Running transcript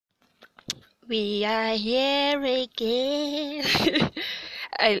We are here again.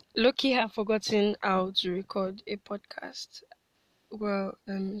 I lucky have forgotten how to record a podcast. Well,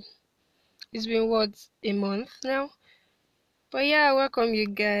 it's been what, a month now? But yeah, welcome you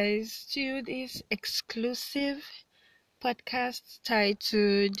guys to this exclusive podcast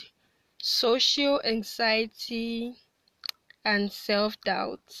titled Social Anxiety and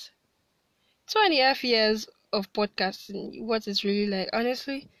Self-Doubt. 2.5 years of podcasting, what it's really like.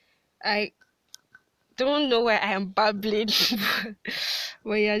 Honestly, I don't know why I am babbling.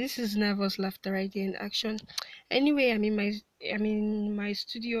 But yeah, this is nervous laughter right here in action. Anyway, I'm in my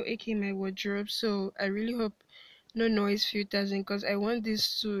studio, aka my wardrobe, so I really hope no noise filters in because I want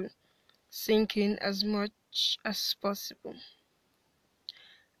this to sink in as much as possible.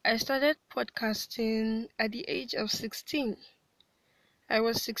 I started podcasting at the age of 16. I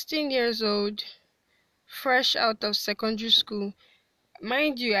was 16 years old, fresh out of secondary school.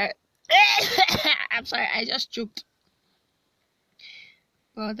 Mind you, I'm sorry, I just choked.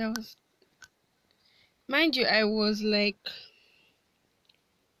 Well, that was mind you, I was like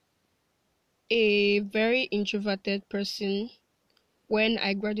a very introverted person when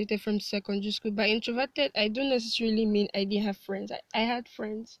I graduated from secondary school. By introverted, I don't necessarily mean I didn't have friends. I had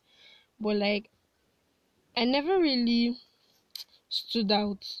friends, but like I never really stood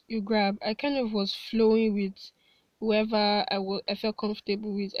out. You grab. I kind of was flowing with whoever I felt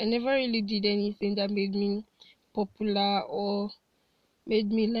comfortable with. I never really did anything that made me popular or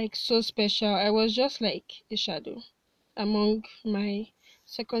made me like so special. I was just like a shadow among my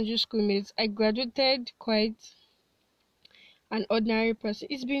secondary schoolmates. I graduated quite an ordinary person.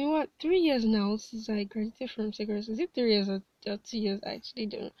 It's been what, 3 years now since I graduated from secondary school. Is it 3 years or 2 years? I actually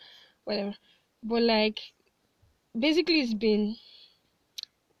don't know. Whatever. But like basically it's been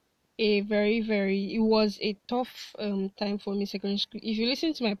it was a tough time for me secondary school. If you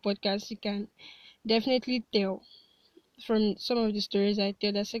listen to my podcast, you can definitely tell from some of the stories I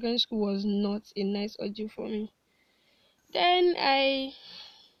tell that secondary school was not a nice audio for me. Then I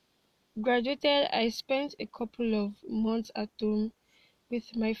graduated, I spent a couple of months at home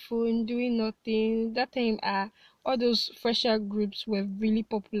with my phone doing nothing. That time, all those fresher groups were really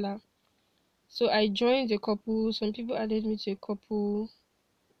popular. So I joined a couple. Some people added me to a couple.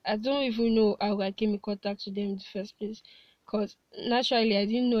 I don't even know how I came in contact with them in the first place. Because naturally, I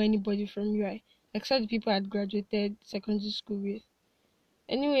didn't know anybody from UI except the people I had graduated secondary school with.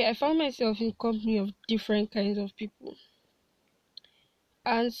 Anyway, I found myself in company of different kinds of people.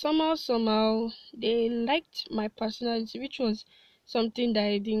 And somehow, they liked my personality, which was something that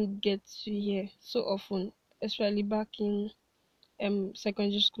I didn't get to hear so often, especially back in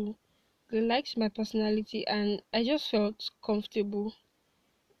secondary school. They liked my personality, and I just felt comfortable.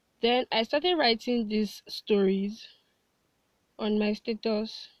 Then I started writing these stories on my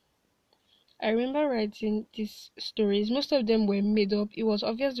status. I remember writing these stories. Most of them were made up. It was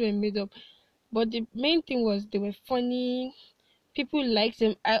obvious they were made up, but the main thing was they were funny. People liked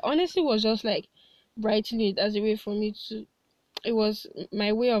them. I honestly was just like writing it as a way for me to, it was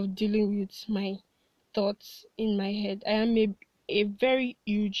my way of dealing with my thoughts in my head. I am a very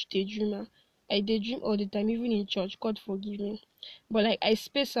huge daydreamer. I daydream all the time, even in church. God forgive me. But like I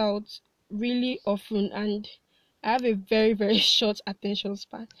space out really often, and I have a very short attention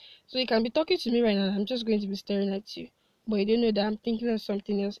span. So you can be talking to me right now and I'm just going to be staring at you. But you don't know that I'm thinking of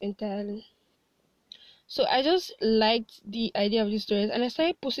something else entirely. So I just liked the idea of these stories and I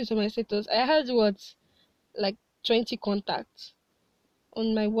started posting to my status. I had what, like 20 contacts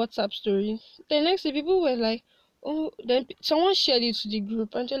on my WhatsApp story. The next day, people were like, "Oh," then someone shared it to the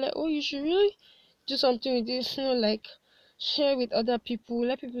group, and they're like, "Oh, you should really do something with this, like share with other people,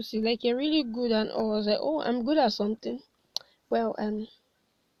 let people see, like you're really good." And all. I was like, "Oh, I'm good at something." Well,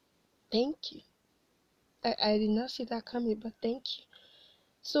 thank you. I did not see that coming, but thank you.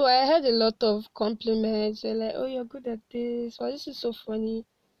 So I had a lot of compliments. They're like, "Oh, you're good at this. Well, this is so funny.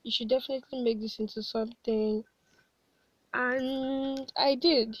 You should definitely make this into something." And I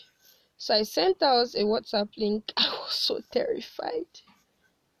did. So I sent out a WhatsApp link. I was so terrified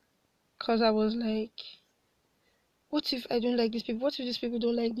because I was like, what if I don't like these people? What if these people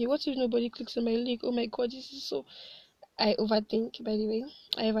don't like me? What if nobody clicks on my link? Oh my god, this is so. I overthink, by the way.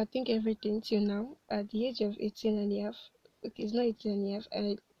 I overthink everything till now. At the age of 18 and a half. Okay, it's not 18 and a half.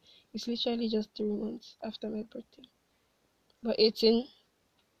 It's literally just 3 months after my birthday. But 18.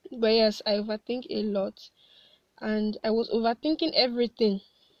 But yes, I overthink a lot. And I was overthinking everything.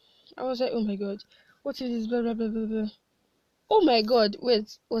 I was like, oh my god, what if this blah blah blah blah blah. Oh my god,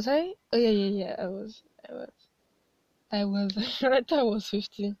 wait, was I? Oh yeah, I was I thought I was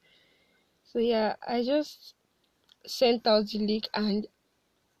 15. So yeah, I just sent out the link and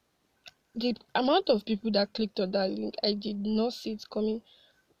The amount of people that clicked on that link, I did not see it coming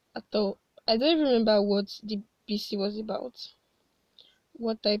at all. I don't even remember what the BC was about,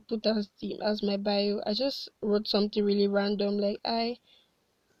 what I put as my bio. I just wrote something really random like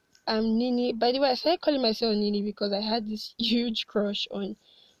I'm Nini. By the way, I started calling myself Nini because I had this huge crush on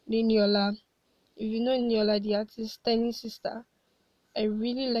Niniola. If you know Niniola, the artist, Tiny Sister, I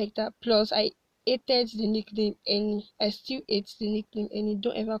really like that. Plus, I hated the nickname Any. I still hate the nickname Any.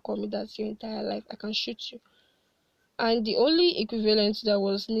 Don't ever call me that your entire life. I can shoot you. And the only equivalent to that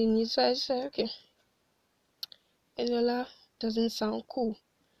was Nini. So I said, okay, Eniola doesn't sound cool.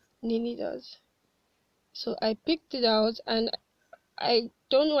 Nini does. So I picked it out, and I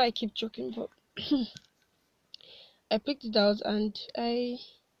don't know why I keep joking, but I picked it out and I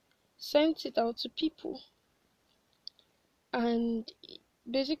sent it out to people. And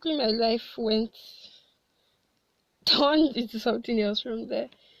basically, my life went turned into something else from there.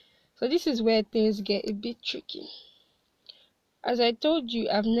 So this is where things get a bit tricky. As I told you,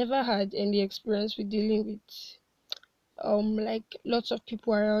 I've never had any experience with dealing with like lots of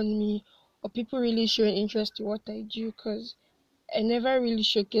people around me or people really showing interest in what I do, because I never really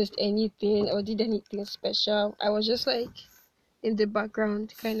showcased anything or did anything special. I was just like in the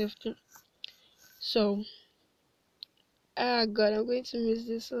background kind of thing. So God, I'm going to miss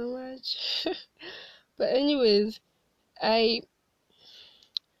this so much. But anyways, I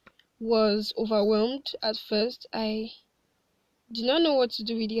was overwhelmed at first. I did not know what to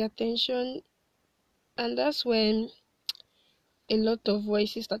do with the attention, and that's when a lot of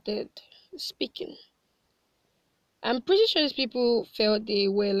voices started speaking. I'm pretty sure these people felt they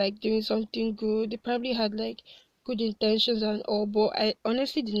were like doing something good. They probably had like good intentions and all, but I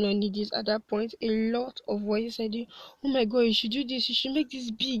honestly did not need this at that point. A lot of voices said, "Oh my God, you should do this. You should make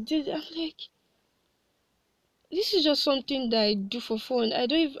this big." I'm like, this is just something that I do for fun. I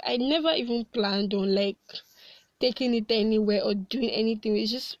never even planned on like taking it anywhere or doing anything.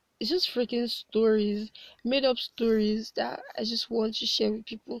 It's just freaking stories, made up stories that I just want to share with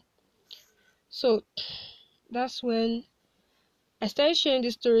people. So that's when I started sharing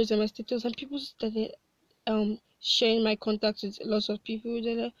these stories on my status, and people started sharing my contacts with lots of people.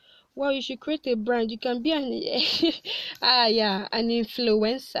 They're like, "Wow, you should create a brand. You can be an an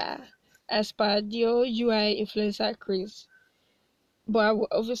influencer as per the old UI influencer craze." But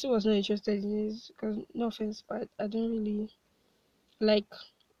obviously was not interested in it because, no offense, but I don't really like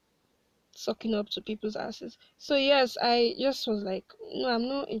sucking up to people's asses. So yes, I just was like, no, I'm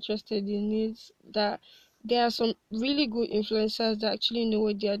not interested in it. That there are some really good influencers that actually know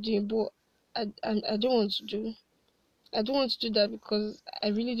what they are doing, but I don't want to do. I don't want to do that because I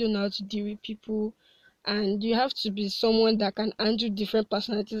really don't know how to deal with people, and you have to be someone that can handle different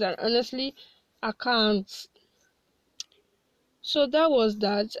personalities. And honestly, I can't. So that was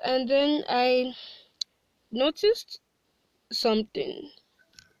that, and then I noticed something.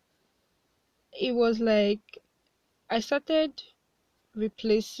 It was like I started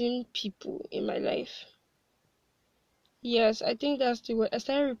replacing people in my life. Yes, I think that's the word. I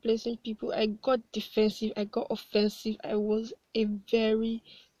started replacing people. I got defensive. I got offensive. I was a very,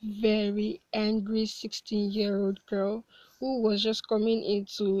 very angry 16-year-old girl who was just coming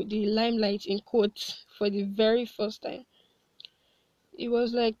into the limelight in quotes for the very first time. It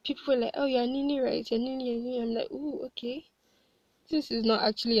was like people were like, "Oh, you're Nini, right? You're Nini, you're Nini." I'm like, "Oh, okay. This is not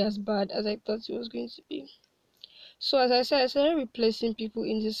actually as bad as I thought it was going to be." So as I said, I started replacing people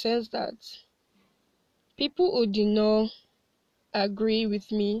in the sense that people who did not agree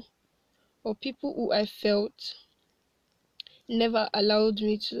with me or people who I felt never allowed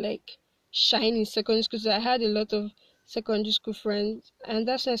me to like shine in secondary school. So I had a lot of secondary school friends, and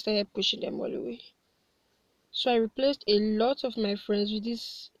that's when I started pushing them all away. So I replaced a lot of my friends with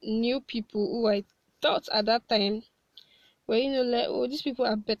these new people who I thought at that time were, like, oh, these people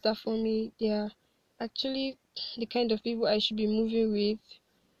are better for me. They are actually the kind of people I should be moving with.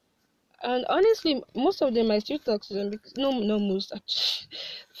 And honestly, most of them I still talk to them because no, not most actually.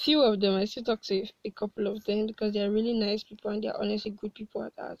 Few of them I still talk to a couple of them because they are really nice people and they are honestly good people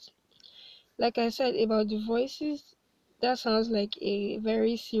at that. Like I said about the voices, that sounds like a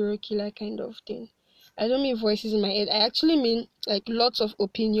very serial killer kind of thing. I don't mean voices in my head. I actually mean like lots of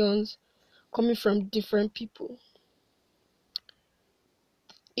opinions coming from different people.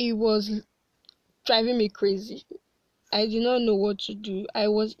 It was driving me crazy. I did not know what to do. I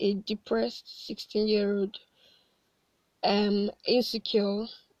was a depressed 16-year-old, insecure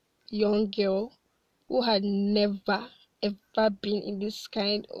young girl who had never ever been in this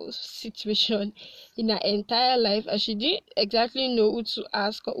kind of situation in her entire life, and she didn't exactly know who to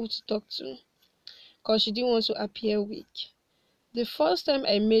ask or who to talk to because she didn't want to appear weak. The first time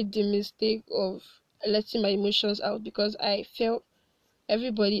I made the mistake of letting my emotions out because I felt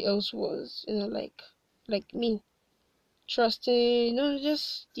everybody else was, like me, trusting,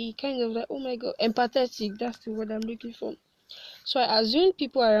 just the kind of like, oh my god, empathetic. That's the word I'm looking for. So I assumed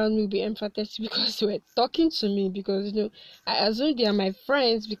people around me would be empathetic because they were talking to me, because I assumed they are my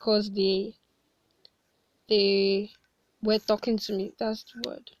friends because they were talking to me. That's the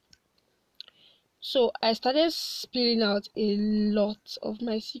word. So I started spilling out a lot of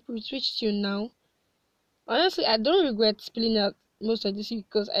my secrets, which till now, honestly, I don't regret spilling out most of the secrets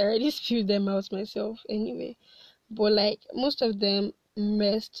because I already spilled them out myself anyway. But like most of them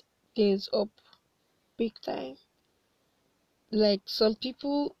messed things up big time. Like some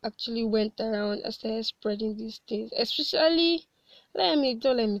people actually went around and started spreading these things, especially, don't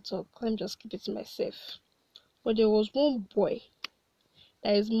let me talk. Let me just keep it to myself. But there was one boy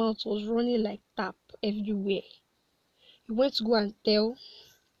that his mouth was running like tap everywhere. He went to go and tell.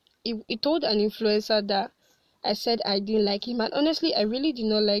 He told an influencer that I said I didn't like him, and honestly, I really did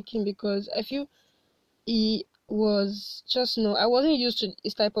not like him because I feel he was just no. I wasn't used to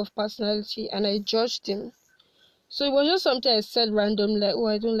his type of personality, and I judged him. So it was just something I said randomly, like, oh,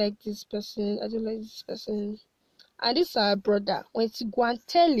 I don't like this person, I don't like this person. And this our brother went to go and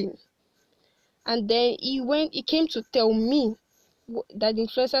tell him. And then he came to tell me that the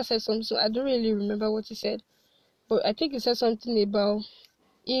influencer said something. So I don't really remember what he said. But I think he said something about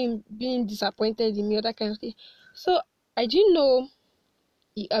him being disappointed in me or that kind of thing. So I didn't know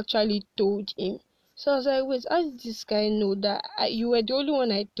he actually told him. So I was like, wait, how did this guy know that you were the only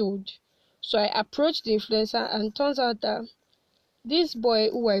one I told? So I approached the influencer, and turns out that this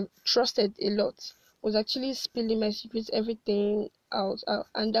boy who I trusted a lot was actually spilling my secrets, everything out,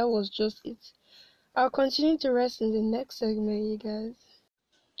 and that was just it. I'll continue to rest in the next segment, you guys.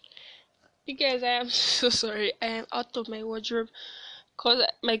 You guys, I am so sorry. I am out of my wardrobe because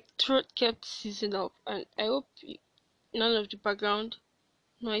my throat kept seizing up, and I hope none of the background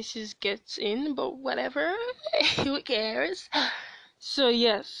noises gets in, but whatever. Who cares? So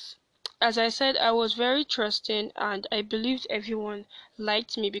yes, as I said, I was very trusting, and I believed everyone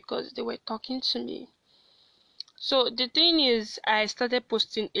liked me because they were talking to me. So the thing is, I started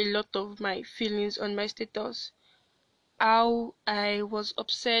posting a lot of my feelings on my status. How I was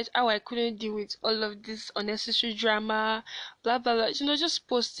upset, how I couldn't deal with all of this unnecessary drama, blah blah blah. Just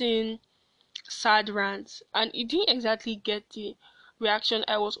posting sad rants, and it didn't exactly get the reaction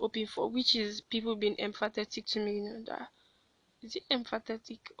I was hoping for, which is people being empathetic to me. That is it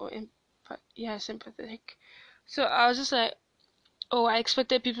empathetic or yeah, it's empathetic. So I was just like, oh, I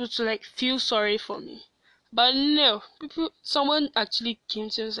expected people to like feel sorry for me. But no, someone actually came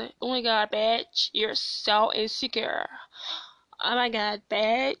to me and said, oh my god, bitch, you're so insecure. Oh my god,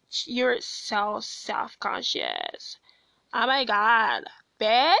 bitch, you're so self-conscious. Oh my god,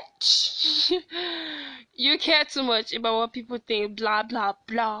 bitch, you care too much about what people think, blah blah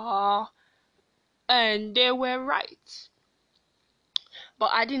blah. And they were right.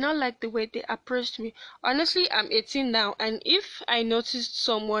 But I did not like the way they approached me. Honestly, I'm 18 now, and if I noticed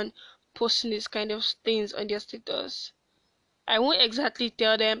someone posting these kind of things on their status, I won't exactly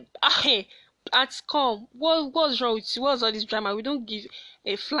tell them, hey, at come, what's wrong with you? What's all this drama? We don't give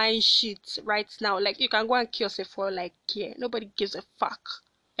a flying shit right now. Like, you can go and kill yourself for like care. Nobody gives a fuck.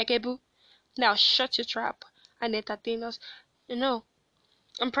 Okay, boo? Now shut your trap and entertain us.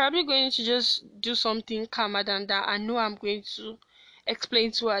 I'm probably going to just do something calmer than that. I know I'm going to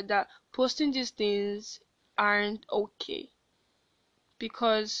explain to her that posting these things aren't okay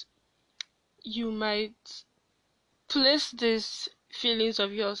because you might place these feelings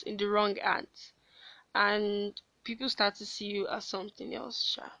of yours in the wrong hands and people start to see you as something else.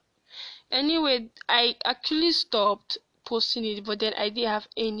 Sha. Anyway, I actually stopped posting it, but then I didn't have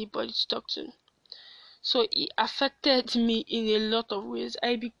anybody to talk to. So it affected me in a lot of ways.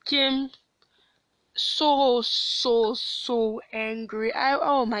 I became so angry.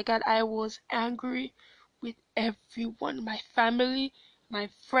 Oh my god, I was angry with everyone, my family, my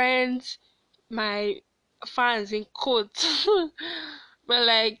friends, my fans in quotes. But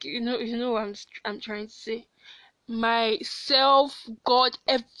like, what I'm trying to say. Myself, God,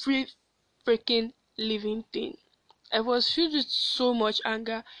 every freaking living thing. I was filled with so much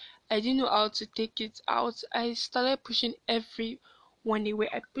anger. I didn't know how to take it out. I started pushing everyone away.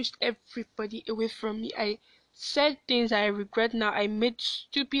 I pushed everybody away from me. I said things I regret now. I made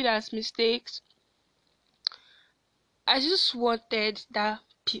stupid ass mistakes. I just wanted that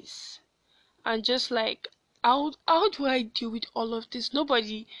peace. And just like, how do I deal with all of this?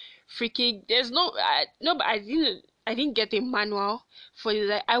 Nobody freaking there's no, but I didn't get a manual for it.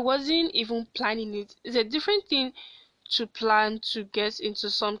 Like, I wasn't even planning it. It's a different thing to plan to get into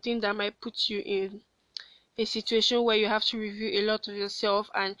something that might put you in a situation where you have to review a lot of yourself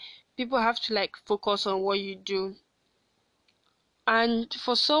and people have to like focus on what you do. And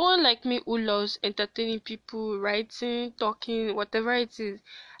for someone like me who loves entertaining people, writing, talking, whatever it is,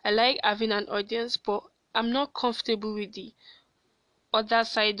 I like having an audience, but I'm not comfortable with the other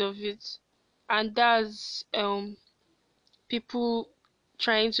side of it. And that's people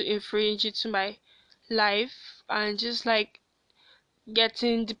trying to infringe into my life and just like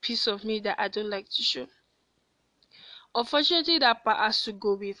getting the piece of me that I don't like to show. Unfortunately, that part has to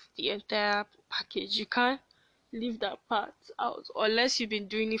go with the entire package. You can't leave that part out unless you've been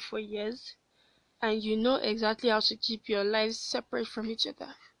doing it for years and you know exactly how to keep your lives separate from each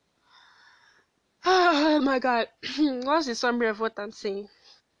other. Oh my god. What's the summary of what I'm saying?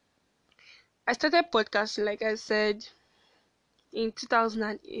 I started podcasting, like I said, in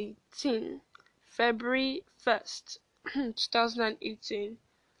 2018, February 1st, 2018.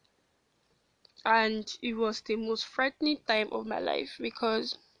 And it was the most frightening time of my life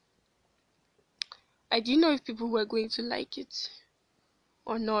because I didn't know if people were going to like it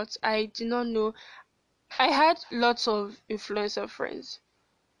or not. I did not know. I had lots of influencer friends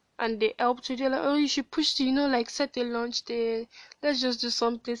and they helped you. They're like, oh, you should push to, like set a launch day. Let's just do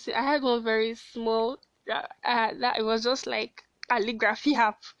something. So I had one very small that it was just like calligraphy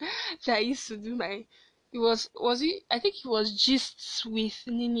app that I used to do my. It was it? I think it was Gists with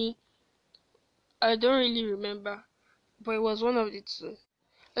Nini. I don't really remember, but it was one of the two.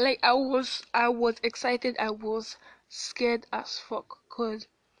 Like I was excited. I was scared as fuck because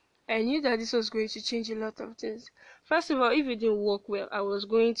I knew that this was going to change a lot of things. First of all, if it didn't work well, I was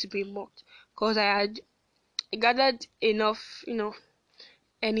going to be mocked because I had gathered enough,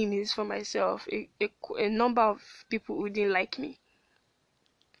 enemies for myself, a number of people who didn't like me.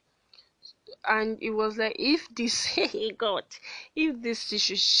 And it was like, if this, hey God, if this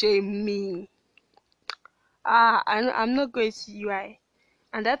should shame me, I'm not going to UI.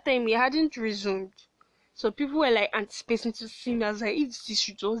 And that time we hadn't resumed. So people were like anticipating to see me. I was like, if this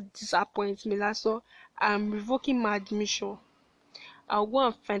should just disappoint me, that's all. I'm revoking my admission. I'll go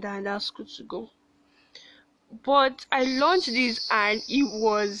and find another school to go. But I launched this and it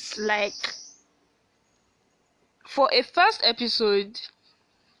was like, for a first episode,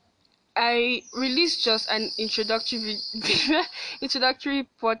 I released just an introductory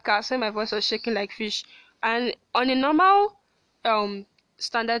podcast when my voice was shaking like fish. And on a normal in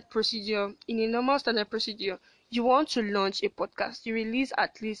a normal standard procedure, you want to launch a podcast, you release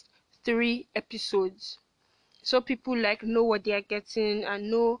at least 3 episodes. So people like know what they are getting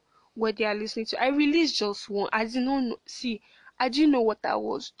and know what they are listening to. I released just one. I did not know, see, I didn't know what I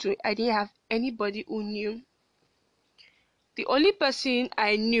was doing. I didn't have anybody who knew. The only person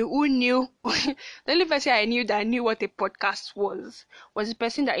I knew who knew, the only person I knew that knew what a podcast was the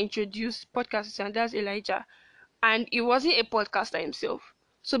person that introduced podcasts, and that's Elijah. And he wasn't a podcaster himself.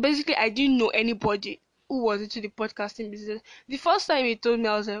 So basically, I didn't know anybody who was into the podcasting business. The first time he told me,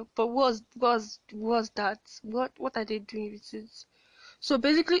 I was like, "But what's that? What are they doing with it?" So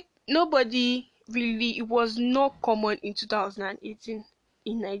basically, nobody really. It was not common in 2018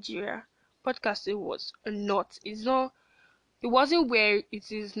 in Nigeria. Podcasting was not. It's not. It wasn't where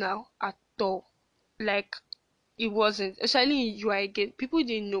it is now at all. Like it wasn't. Especially in UI again, people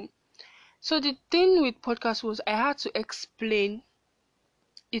didn't know. So the thing with podcast was I had to explain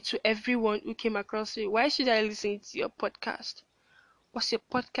it to everyone who came across it. Why should I listen to your podcast? What's your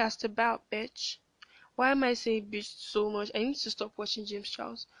podcast about, bitch? Why am I saying bitch so much? I need to stop watching James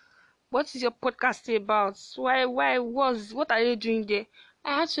Charles. What is your podcast about? What are you doing there?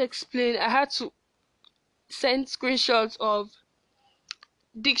 I had to explain. I had to send screenshots of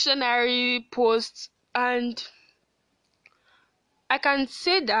dictionary posts, and I can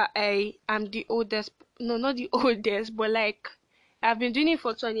say that I am the oldest. No, not the oldest, but like I've been doing it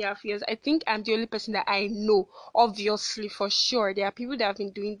for 2.5 years. I think I'm the only person that I know, obviously, for sure. There are people that have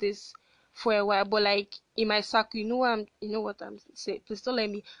been doing this for a while, but like in my circle, you know what I'm saying. Please don't let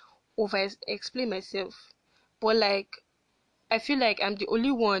me over explain myself. But like, I feel like I'm the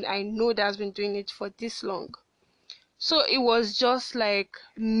only one I know that's been doing it for this long. So it was just like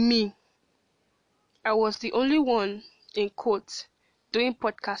me. I was the only one in quotes doing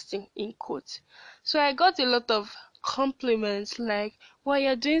podcasting in quotes. So I got a lot of compliments like, "Wow,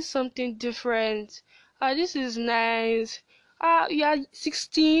 you're doing something different. Ah, this is nice. Ah, you're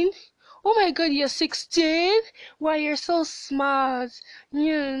 16. Oh my God, you're 16. Wow, you're so smart."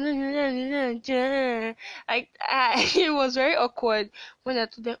 It was very awkward when I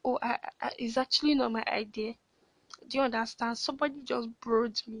told them, "Oh, it's actually not my idea. Do you understand? Somebody just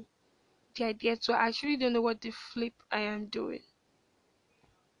borrowed me." the idea to I actually don't know what the flip I am doing.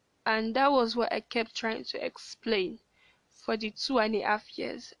 And that was what I kept trying to explain for the 2.5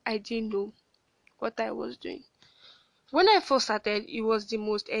 years. I didn't know what I was doing. When I first started, it was the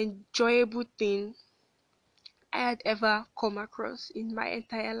most enjoyable thing I had ever come across in my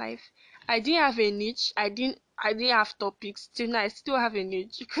entire life. I didn't have a niche. I didn't have topics. Till now I still have a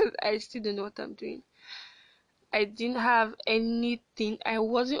niche because I still don't know what I'm doing. I didn't have anything. I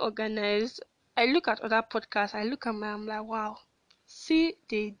wasn't organized. I look at other podcasts, I look at my I'm like, wow, see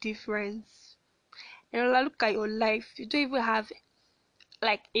the difference. And I look at your life, you don't even have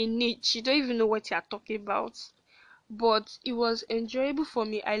like a niche, you don't even know what you're talking about. But it was enjoyable for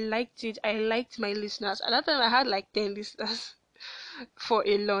me. I liked it. I liked my listeners. At that time I had like 10 listeners for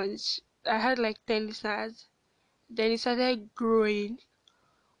a launch. I had like 10 listeners. Then it started growing.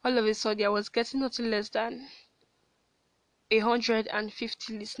 All of a sudden I was getting nothing less than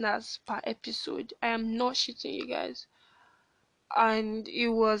 150 listeners per episode. I am not shitting you guys. And it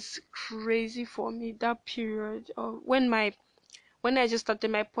was crazy for me that period of when I just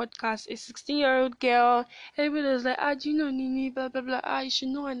started my podcast, a 16-year-old girl, everybody was like, do you know Nini, blah blah blah, you should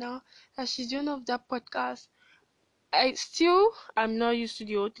know her now, that she's doing of that podcast. I still am not used to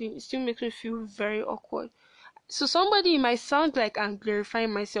the whole thing. It still makes me feel very awkward. So somebody might sound like I'm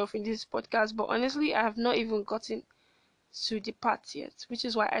glorifying myself in this podcast, but honestly I have not even gotten to the part yet, which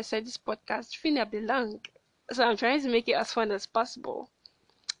is why I said this podcast finna be long. So I'm trying to make it as fun as possible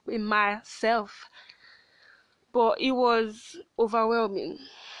with myself. But it was overwhelming.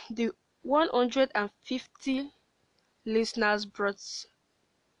 The 150 listeners brought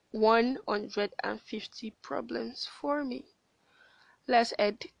 150 problems for me. Let's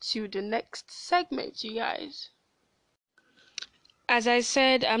head to the next segment, you guys. As I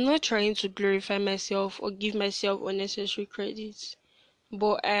said, I'm not trying to glorify myself or give myself unnecessary credits,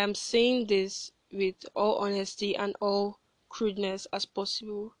 but I am saying this with all honesty and all crudeness as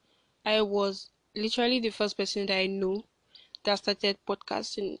possible. I was literally the first person that I know that started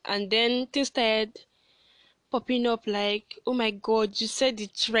podcasting, and then things started popping up like, oh my god, you said the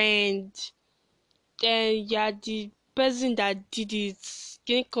trend, then you're the person that did it, as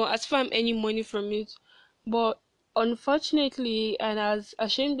if I'm any money from it. But unfortunately, and as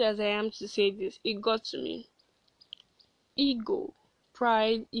ashamed as I am to say this, it got to me. Ego,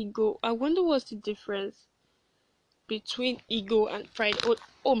 pride, ego. I wonder what's the difference between ego and pride.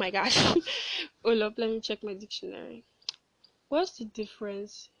 Oh my gosh. Hold up, let me check my dictionary. What's the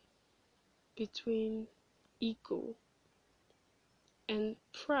difference between ego and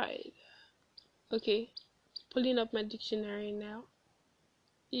pride? Okay, pulling up my dictionary now.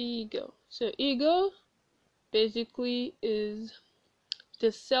 Ego. So ego basically is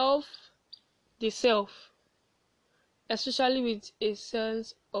the self, especially with a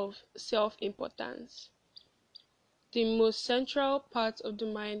sense of self-importance. The most central part of the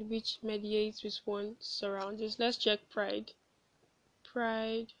mind which mediates with one's surroundings. Let's check pride.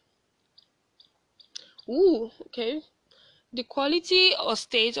 Pride. Ooh, okay. The quality or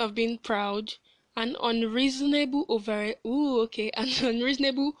state of being proud, an an unreasonable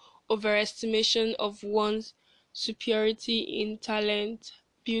overestimation of one's superiority in talent,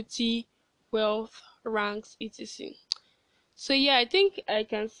 beauty, wealth, ranks, etc. So yeah, I think I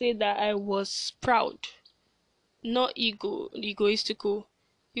can say that I was proud, not egoistical.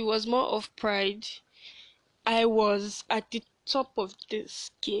 It was more of pride. I was at the top of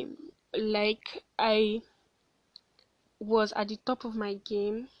this game. Like I was at the top of my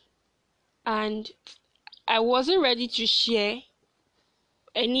game, and I wasn't ready to share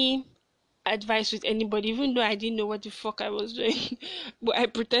any advice with anybody, even though I didn't know what the fuck I was doing. But I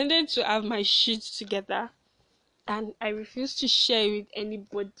pretended to have my shit together, and I refused to share it with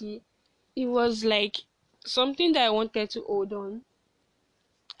anybody. It was like something that I wanted to hold on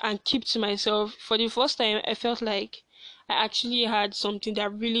and keep to myself. For the first time, I felt like I actually had something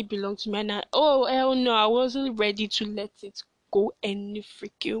that really belonged to me, and oh hell no, I wasn't ready to let it go any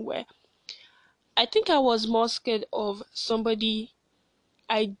freaking where. I think I was more scared of somebody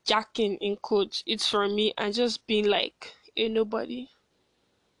hijacking in quotes it's from me and just being like a nobody.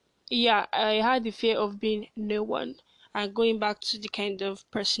 Yeah, I had the fear of being no one and going back to the kind of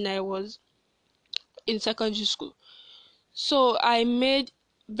person I was in secondary school. So I made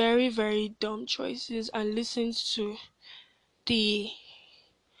very, very dumb choices and listened to the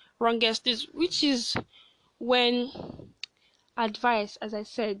wrongest, which is when advice, as I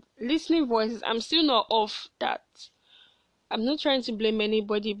said, listening voices, I'm still not off that. I'm not trying to blame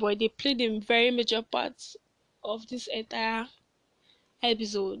anybody, but they played a very major part of this entire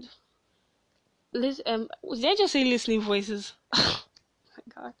episode. Did I just say listening voices? Oh my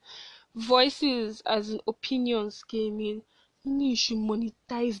god. voices as in opinions came in. You should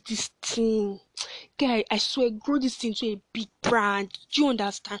monetize this thing. Guy, I swear, grow this thing to a big brand. Do you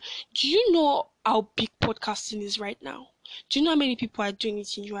understand? Do you know how big podcasting is right now? Do you know how many people are doing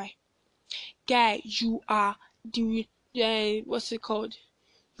it in UI? Guy, you are the what's it called?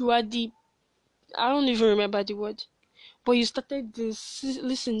 You are the I don't even remember the word. But you started this.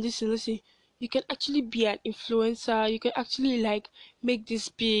 Listen. You can actually be an influencer. You can actually like make this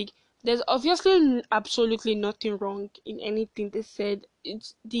big. There's obviously absolutely nothing wrong in anything they said.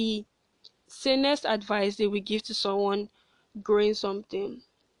 It's the sanest advice they will give to someone growing something.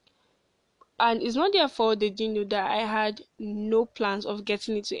 And it's not their fault they didn't know that I had no plans of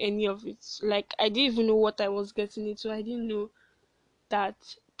getting into any of it. Like I didn't even know what I was getting into. I didn't know that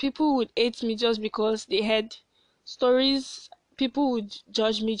people would hate me just because they heard stories. People would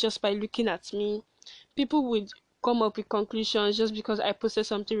judge me just by looking at me. People would come up with conclusions just because I posted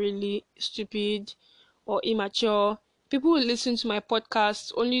something really stupid or immature. People would listen to my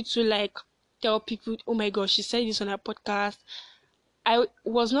podcast only to like tell people, oh my gosh, she said this on her podcast. I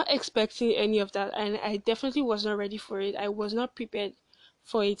was not expecting any of that, and I definitely was not ready for it. I was not prepared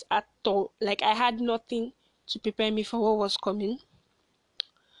for it at all. Like I had nothing to prepare me for what was coming.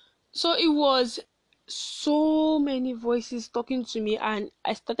 So it was so many voices talking to me, and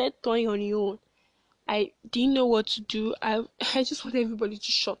I started toying on you. I didn't know what to do. I just wanted everybody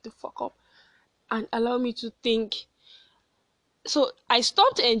to shut the fuck up and allow me to think. So I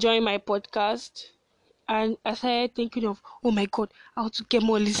stopped enjoying my podcast and I started thinking of, oh my god, how to get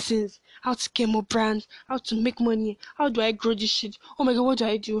more listens, how to get more brands, how to make money, how do I grow this shit? Oh my god, what do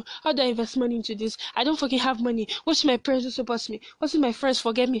I do? How do I invest money into this? I don't fucking have money. What if my parents don't support me? What if my friends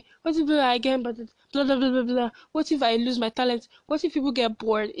forget me? What if I get but blah blah blah blah blah? What if I lose my talent? What if people get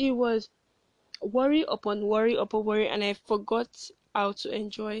bored? It was worry upon worry, and I forgot how to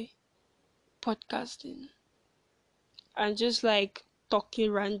enjoy podcasting and just like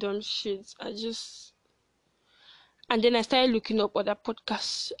talking random shit. And then I started looking up other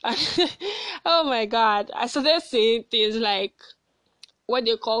podcasts. And oh my god, I started saying things like what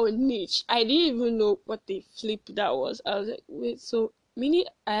they call niche. I didn't even know what the flip that was. I was like, wait, so meaning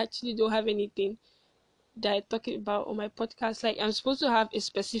I actually don't have anything that I'm talking about on my podcast. Like I'm supposed to have a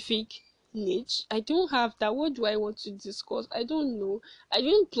specific niche. I don't have that. What do I want to discuss? I don't know. I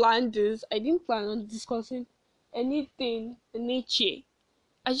didn't plan this. I didn't plan on discussing anything niche.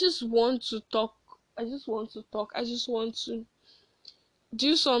 I just want to talk. I just want to talk. I just want to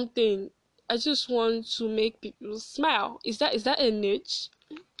do something. I just want to make people smile. Is that a niche?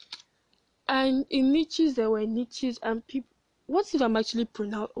 And in niches there were niches and people. What if I'm actually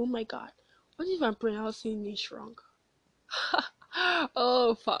pronounce? Oh my god! What if I'm pronouncing niche wrong?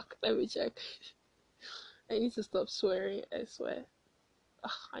 Oh fuck! Let me check. I need to stop swearing. I swear.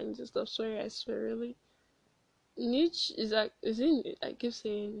 Ugh, I need to stop swearing. I swear, really. Niche is like is it? I keep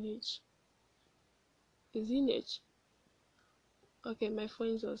saying niche. Is it niche? Okay, my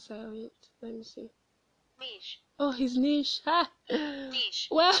phone's on silent. Let me see. Niche. Oh, his niche. Ha. Niche.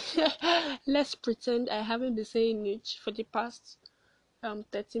 Well, let's pretend I haven't been saying niche for the past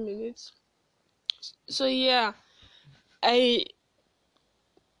 30 minutes. So yeah, I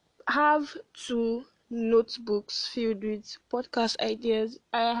have two notebooks filled with podcast ideas.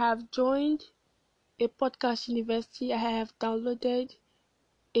 I have joined a podcast university. I have downloaded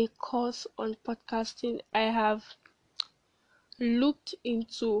a course on podcasting. I have looked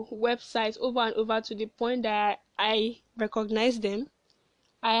into websites over and over to the point that I recognize them.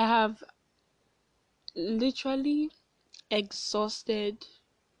 I have literally exhausted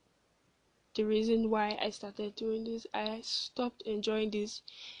the reason why I started doing this. I stopped enjoying this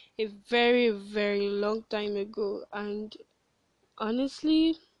a very, very long time ago, and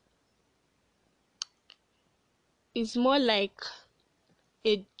honestly, it's more like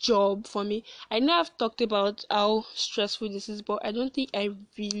a job for me. I know I've talked about how stressful this is, but I don't think I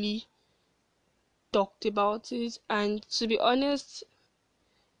really talked about it. And to be honest,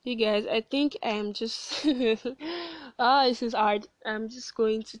 you guys, I think I'm just this is hard. I'm just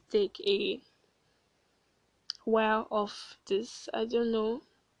going to take a while off this. I don't know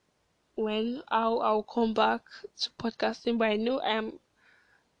when I'll come back to podcasting, but I know I'm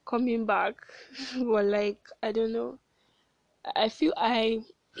coming back. But like I don't know. I feel I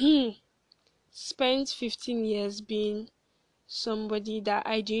spent 15 years being somebody that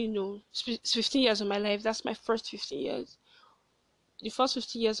I didn't know. 15 years of my life. That's my first 15 years. The first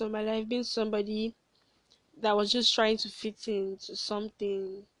 15 years of my life being somebody that was just trying to fit into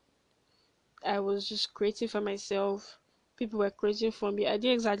something. I was just creating for myself. People were creating for me. I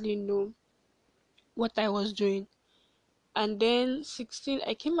didn't exactly know what I was doing. And then 16,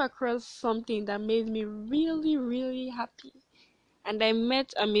 I came across something that made me really, really happy. And I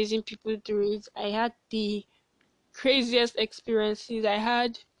met amazing people through it. I had the craziest experiences. I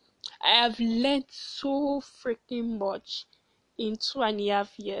have learned so freaking much in 2.5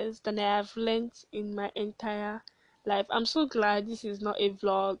 years than I have learned in my entire life. I'm so glad this is not a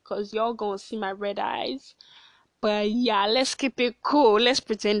vlog because y'all gonna see my red eyes. But yeah, let's keep it cool. Let's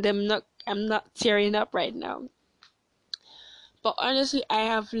pretend I'm not tearing up right now. But honestly, I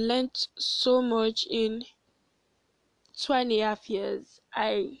have learned so much in 2.5 years.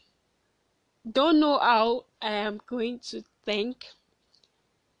 I don't know how I am going to thank,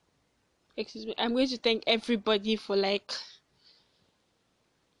 excuse me, I'm going to thank everybody for like,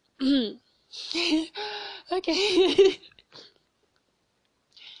 okay,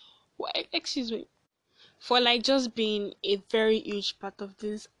 well, excuse me, for like just being a very huge part of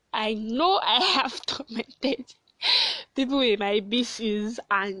this. I know I have tormented people with my BCs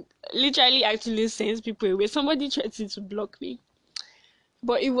and literally actually sends people away. Somebody threatened to block me,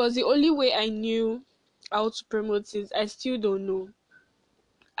 but it was the only way I knew how to promote it. I still don't know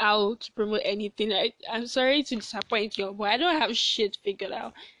how to promote anything. I'm sorry to disappoint you, but I don't have shit figured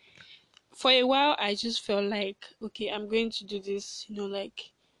out. For a while, I just felt like, okay, I'm going to do this,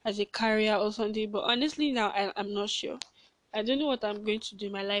 like as a career or something. But honestly, now I'm not sure. I don't know what I'm going to do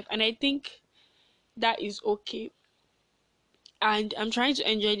in my life, and I think that is okay. And I'm trying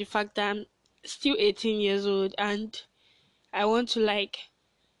to enjoy the fact that I'm still 18 years old and I want to like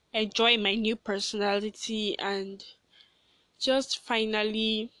enjoy my new personality and just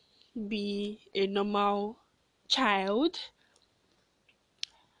finally be a normal child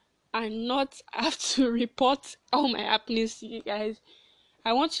and not have to report all my happenings to you guys.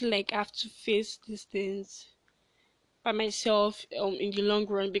 I want to like have to face these things by myself in the long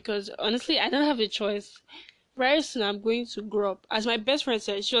run because honestly I don't have a choice. Very soon I'm going to grow up. As my best friend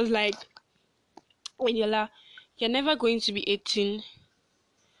said, she was like, Wenyola, you're never going to be 18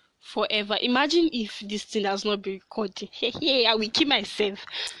 forever. Imagine if this thing has not been recorded. Hey, I will kill myself.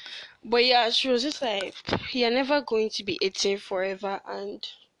 But yeah, she was just like, you're never going to be 18 forever and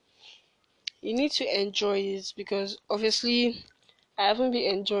you need to enjoy it because obviously I haven't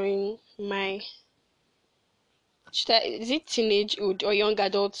been enjoying my is it teenagehood or young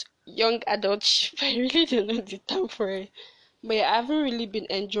adult? Young adult. I really don't know the term for it. But yeah, I haven't really been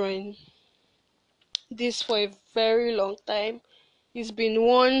enjoying this for a very long time. It's been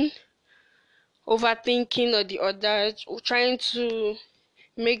one overthinking or the other, trying to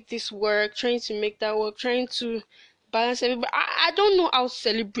make this work, trying to make that work, trying to balance everybody. I don't know how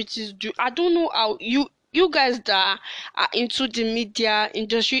celebrities do. I don't know how you guys that are into the media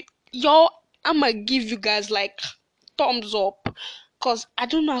industry, y'all, I'ma give you guys like thumbs up because I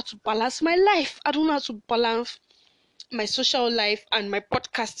don't know how to balance my life. I don't know how to balance my social life and my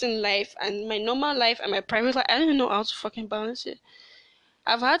podcasting life and my normal life and my private life. I don't know how to fucking balance it.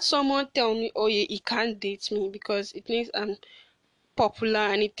 I've had someone tell me, oh yeah, he can't date me because it thinks I'm popular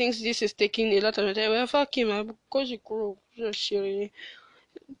and he thinks this is taking a lot of time. Well, fuck him, because you grow. Just shit.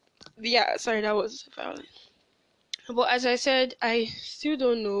 Yeah, sorry, that was violent. But as I said, I still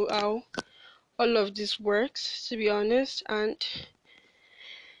don't know how all of this works, to be honest, and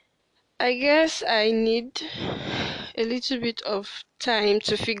I guess I need a little bit of time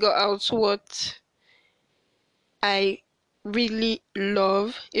to figure out what I really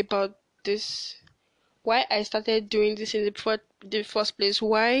love about this, why I started doing this in the first place,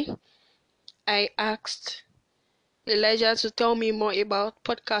 why I asked Elijah to tell me more about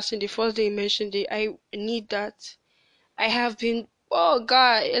podcasting the first day he mentioned it. I need that. I have been, oh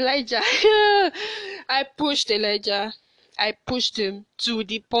God, Elijah. I pushed Elijah. I pushed him to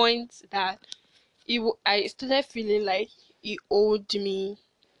the point that I started feeling like he owed me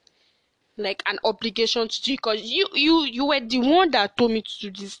like an obligation to do because you were the one that told me to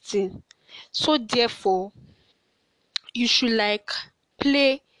do this thing. So therefore, you should like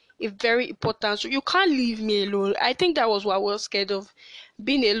play a very important role. You can't leave me alone. I think that was what I was scared of,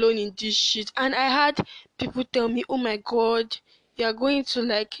 being alone in this shit. And I had people tell me, oh my God, you're going to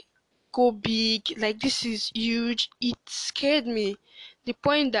like go big, like this is huge. It scared me. The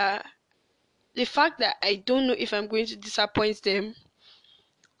point that the fact that I don't know if I'm going to disappoint them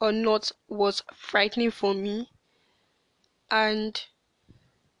or not was frightening for me. And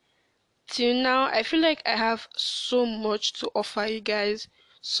till now, I feel like I have so much to offer you guys,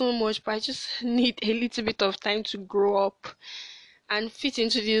 so much, but I just need a little bit of time to grow up and fit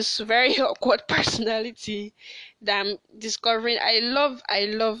into this very awkward personality that I'm discovering. I love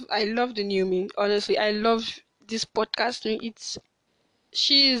the new me. Honestly, I love this podcast.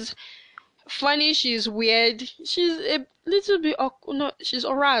 She's Funny, she's weird. She's a little bit no, she's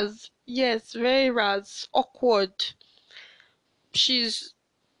raz. Yes, very raz. Awkward. She's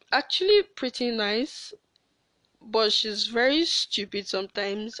actually pretty nice, but she's very stupid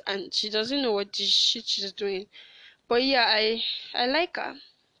sometimes and she doesn't know what the shit she's doing. But yeah, I like her.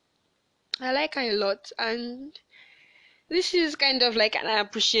 I like her a lot, and this is kind of like an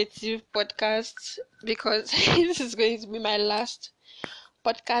appreciative podcast because this is going to be my last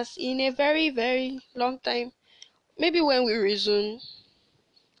podcast in a very, very long time. Maybe when we resume,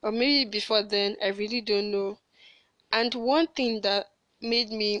 or maybe before then, I really don't know. And one thing that made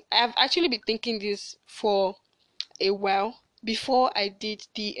me, I've actually been thinking this for a while before I did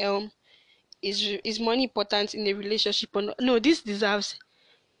the is money important in a relationship or not? No, this deserves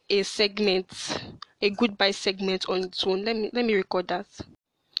a segment, a goodbye segment on its own. Let me record that.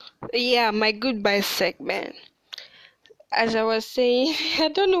 Yeah, my goodbye segment. As I was saying, I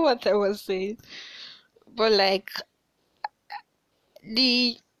don't know what I was saying, but like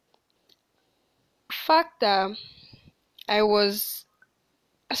the fact that I was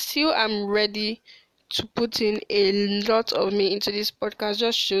still am ready to put in a lot of me into this podcast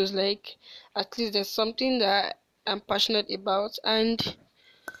just shows like at least there's something that I'm passionate about. And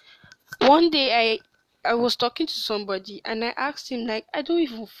one day I was talking to somebody and I asked him like I don't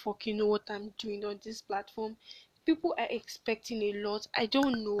even fucking know what I'm doing on this platform. People are expecting a lot. I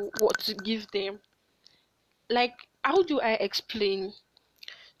don't know what to give them. Like how do I explain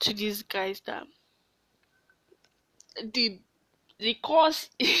to these guys that the the course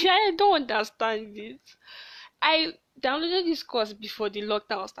I don't understand this. I downloaded this course before the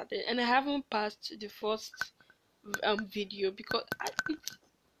lockdown started and I haven't passed the first video because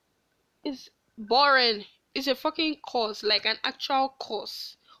it's boring. It's a fucking course, like an actual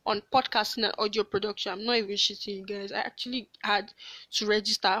course on podcasting and audio production. I'm not even shitting you guys. I actually had to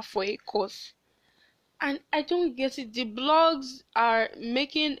register for a course. And I don't get it. The blogs are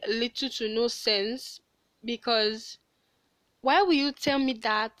making little to no sense because why will you tell me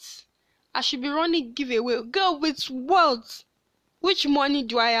that I should be running giveaway? Girl, with what? Which money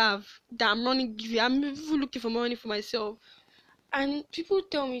do I have that I'm running giveaway? I'm even looking for money for myself. And people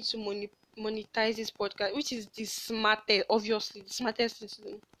tell me to monetize this podcast, which is the smartest, obviously, the smartest thing to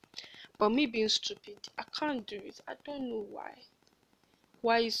do. But me being stupid, I can't do it. I don't know why.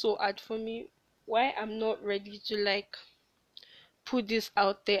 Why it's so hard for me. Why I'm not ready to like put this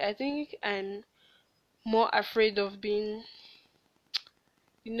out there. I think I'm more afraid of being,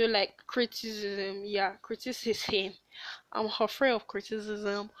 like criticism. Yeah, criticism. I'm afraid of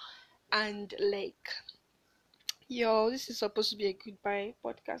criticism and like, yo, this is supposed to be a goodbye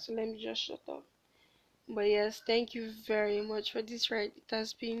podcast, so let me just shut up. But yes, thank you very much for this ride. It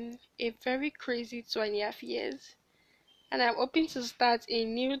has been a very crazy 2.5 years. And I'm hoping to start a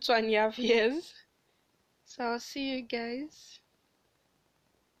new 2.5 years. So I'll see you guys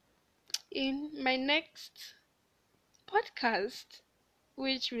in my next podcast,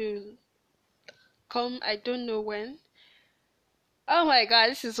 which will come, I don't know when. Oh my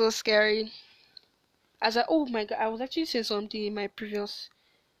god, this is so scary. Oh my god, I was actually saying something in my previous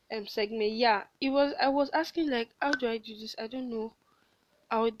segment. Yeah, I was asking like how do I do this? I don't know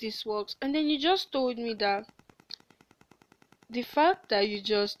how this works. And then you just told me that the fact that you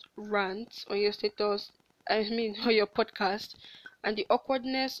just rant on your status, I mean, on your podcast, and the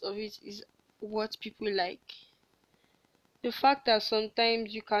awkwardness of it is what people like. The fact that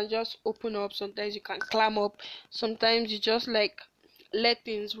sometimes you can just open up, sometimes you can clam up, sometimes you just like let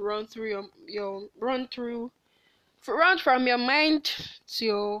things run through your run from your mind to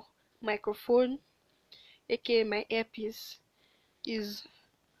your microphone, aka my earpiece, is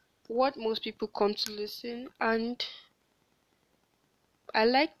what most people come to listen, and I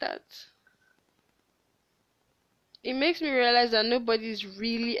like that. It makes me realize that nobody's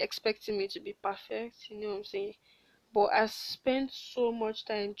really expecting me to be perfect, you know what I'm saying? But I spent so much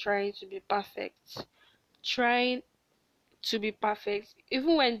time trying to be perfect, trying to be perfect,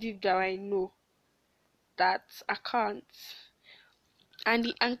 even when deep down I know that I can't. And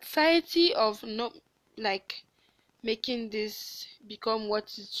the anxiety of not like making this become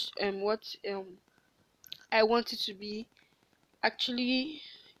what I want it to be actually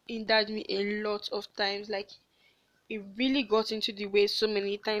hindered me a lot of times. Like it really got into the way so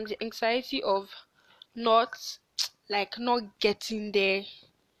many times. The anxiety of not not getting there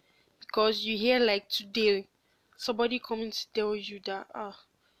because you hear like today somebody coming to tell you that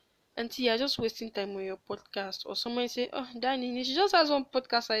auntie you're just wasting time on your podcast, or somebody say oh Danny she just has one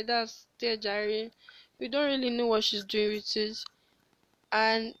podcast like that there Jerry, we don't really know what she's doing with it,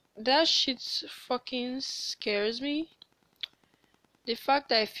 and that shit fucking scares me. The fact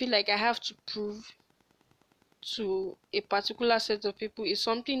that I feel like I have to prove to a particular set of people is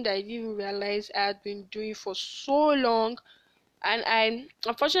something that I didn't realize I had been doing for so long. And I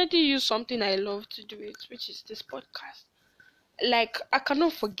unfortunately use something I love to do it, which is this podcast. Like, I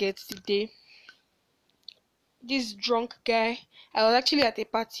cannot forget the day this drunk guy, I was actually at a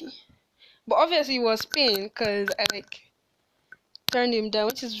party, but obviously it was pain because I like turned him down,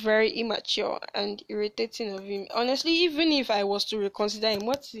 which is very immature and irritating of him. Honestly, even if I was to reconsider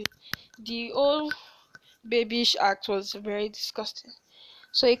him, the old babyish act was very disgusting.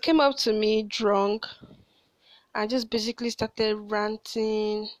 So he came up to me drunk and just basically started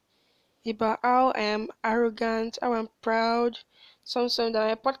ranting about how I am arrogant, how I'm proud, some that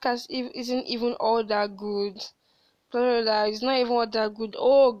my podcast isn't even all that good. Blah, blah, blah, it's not even all that good.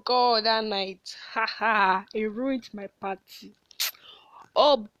 Oh God, that night, haha, it ruined my party.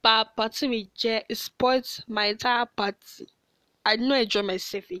 Oh, bad party with Jet, it spoiled my entire party. I did not enjoy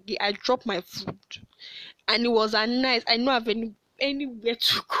myself again. I dropped my food, and it was a night. I did not have anywhere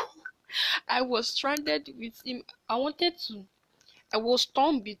to go. I was stranded with him. I was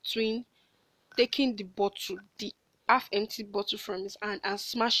torn between taking the bottle, the half empty bottle from his hand, and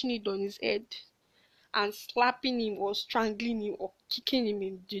smashing it on his head, and slapping him or strangling him or kicking him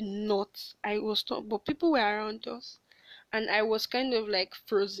in the nuts. I was torn, but people were around us, and I was kind of like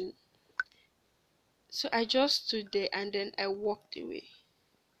frozen. So I just stood there and then I walked away.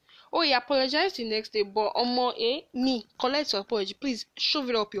 Oh, he apologized the next day, but me, collect your apology. Please shove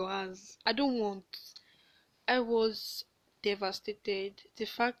it up your ass. I don't want. I was devastated. The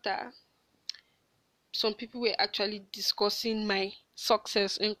fact that some people were actually discussing my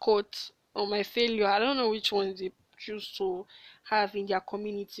success in quotes or my failure. I don't know which one they choose to have in their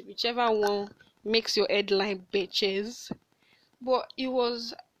community, whichever one makes your headline bitches. But it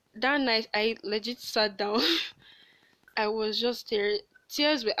was that night I legit sat down. I was just there.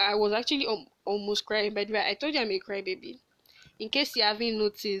 Tears were, I was actually almost crying. By the way, I told you I'm a crybaby. In case you haven't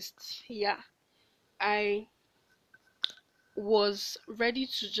noticed, yeah, I was ready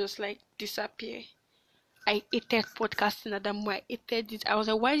to just like disappear. I hated podcasting at that moment. I hated it. I was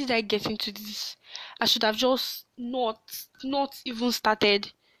like, why did I get into this? I should have just not even started.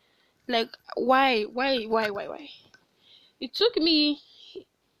 Like, why? It took me,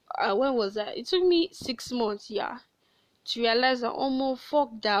 when was that? It took me 6 months, yeah, to realize that, almost fuck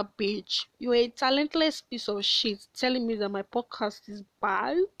that bitch. You're a talentless piece of shit telling me that my podcast is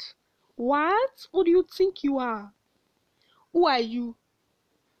bad? What? Who do you think you are? Who are you?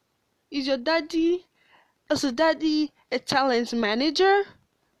 Is your daddy, is your daddy a talent manager?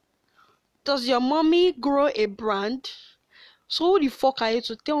 Does your mommy grow a brand? So who the fuck are you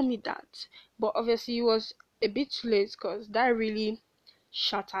to tell me that? But obviously it was a bit too late because that really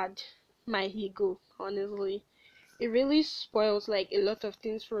shattered my ego, honestly. It really spoils like a lot of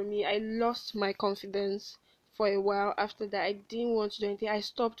things for me. I lost my confidence for a while after that. I didn't want to do anything. I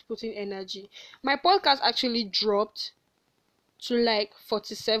stopped putting energy. My podcast actually dropped to like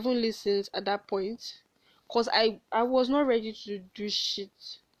 47 listens at that point because I was not ready to do shit.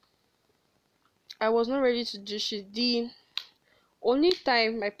 I was not ready to do shit. The only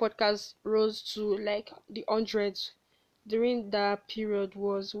time my podcast rose to like the hundreds during that period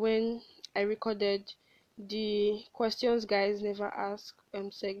was when I recorded the questions guys never ask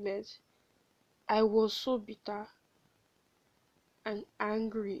segment. I was so bitter and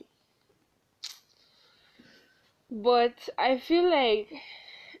angry. But I feel like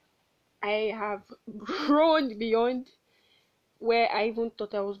I have grown beyond where I even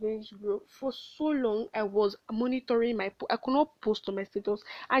thought I was going to grow. For so long, I was monitoring I could not post on my status.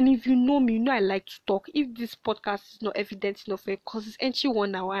 And if you know me, you know I like to talk. If this podcast is not evident enough, because it's entry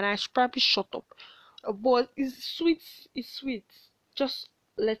 1 hour, and I should probably shut up. But it's sweet. It's sweet. Just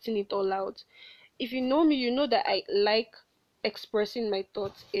letting it all out. If you know me, you know that I like expressing my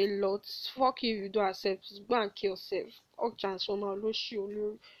thoughts a lot. Fuck you if you don't accept. Just go and kill yourself. Or transformer.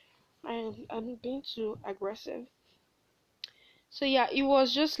 I'm being too aggressive. So yeah, it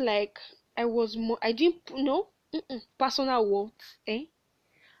was just like I didn't no personal words, I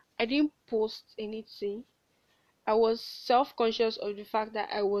didn't post anything. I was self-conscious of the fact that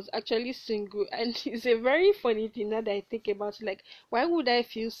I was actually single, and it's a very funny thing now that I think about it. Like, why would I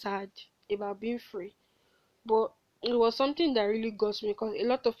feel sad about being free? But it was something that really got me because a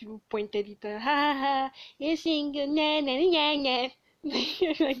lot of people pointed it out. Ha ha ha! You're single, na na na na.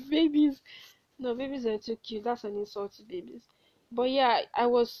 Like babies. No, babies are too cute. That's an insult to babies. But yeah, I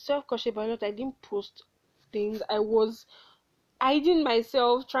was self-conscious about it. I didn't post things. I was hiding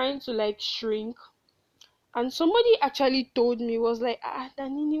myself, trying to like shrink. And somebody actually told me, was like,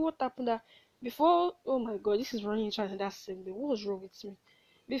 Danini, what happened? Before, oh my god, this is running into another segment. What was wrong with me?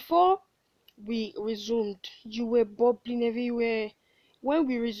 Before we resumed, you were bubbling everywhere. When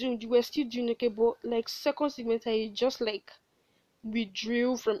we resumed, you were still doing okay, but like second segment, I just like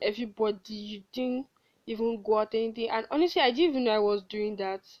withdrew from everybody. You didn't even go out anything, and honestly, I didn't even know I was doing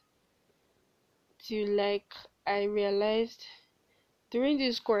that till like I realized during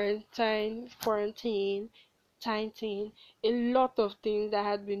this quarantine time thing, a lot of things I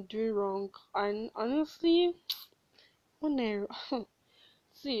had been doing wrong, and honestly, when I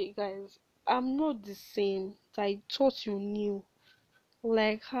see guys, I'm not the same that I thought you knew.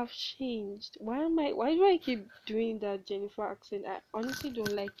 Like, have changed. Why do I keep doing that Jennifer accent? I honestly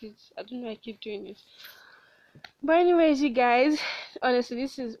don't like it. I don't know why I keep doing it. But anyways, you guys, honestly,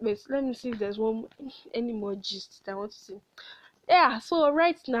 this is wait. Let me see if there's one any more gist that I want to say. Yeah. So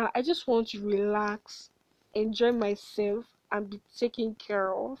right now, I just want to relax, enjoy myself, and be taken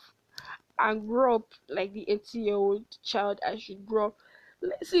care of, and grow up like the 80-year-old child I should grow up.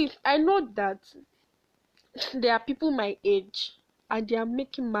 See, I know that there are people my age, and they are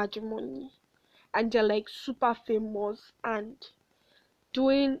making mad money, and they're like super famous and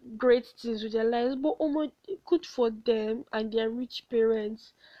doing great things with their lives. But oh my, good for them and their rich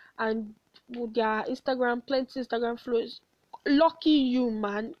parents and with their Instagram, plenty Instagram followers. Lucky you,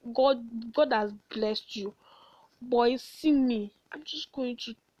 man. God has blessed you. Boy, see me. I'm just going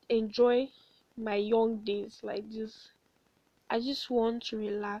to enjoy my young days like this. I just want to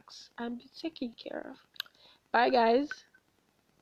relax and be taken care of. Bye, guys.